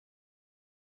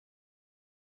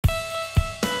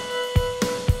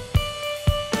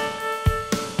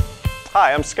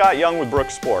Hi, I'm Scott Young with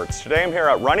Brooks Sports. Today I'm here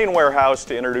at Running Warehouse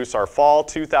to introduce our Fall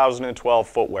 2012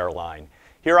 footwear line.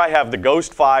 Here I have the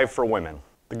Ghost 5 for women.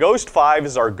 The Ghost 5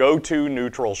 is our go-to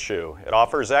neutral shoe. It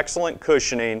offers excellent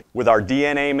cushioning with our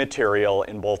DNA material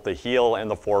in both the heel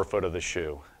and the forefoot of the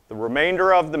shoe. The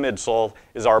remainder of the midsole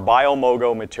is our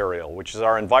BioMogo material, which is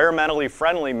our environmentally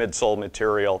friendly midsole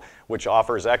material, which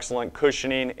offers excellent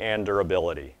cushioning and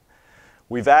durability.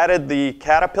 We've added the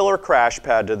Caterpillar crash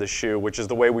pad to the shoe, which is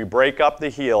the way we break up the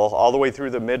heel all the way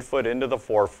through the midfoot into the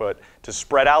forefoot to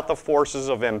spread out the forces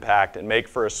of impact and make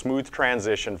for a smooth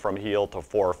transition from heel to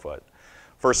forefoot.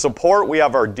 For support, we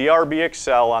have our DRB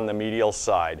Excel on the medial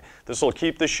side. This will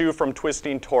keep the shoe from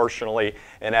twisting torsionally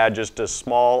and add just a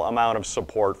small amount of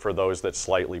support for those that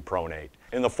slightly pronate.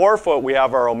 In the forefoot, we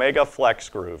have our Omega Flex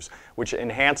grooves, which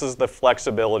enhances the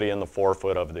flexibility in the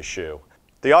forefoot of the shoe.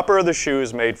 The upper of the shoe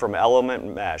is made from Element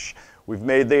mesh. We've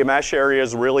made the mesh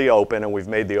areas really open and we've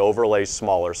made the overlay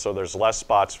smaller so there's less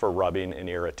spots for rubbing and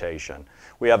irritation.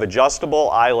 We have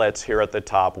adjustable eyelets here at the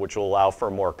top which will allow for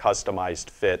a more customized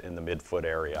fit in the midfoot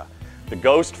area. The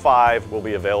Ghost 5 will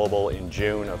be available in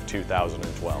June of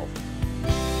 2012.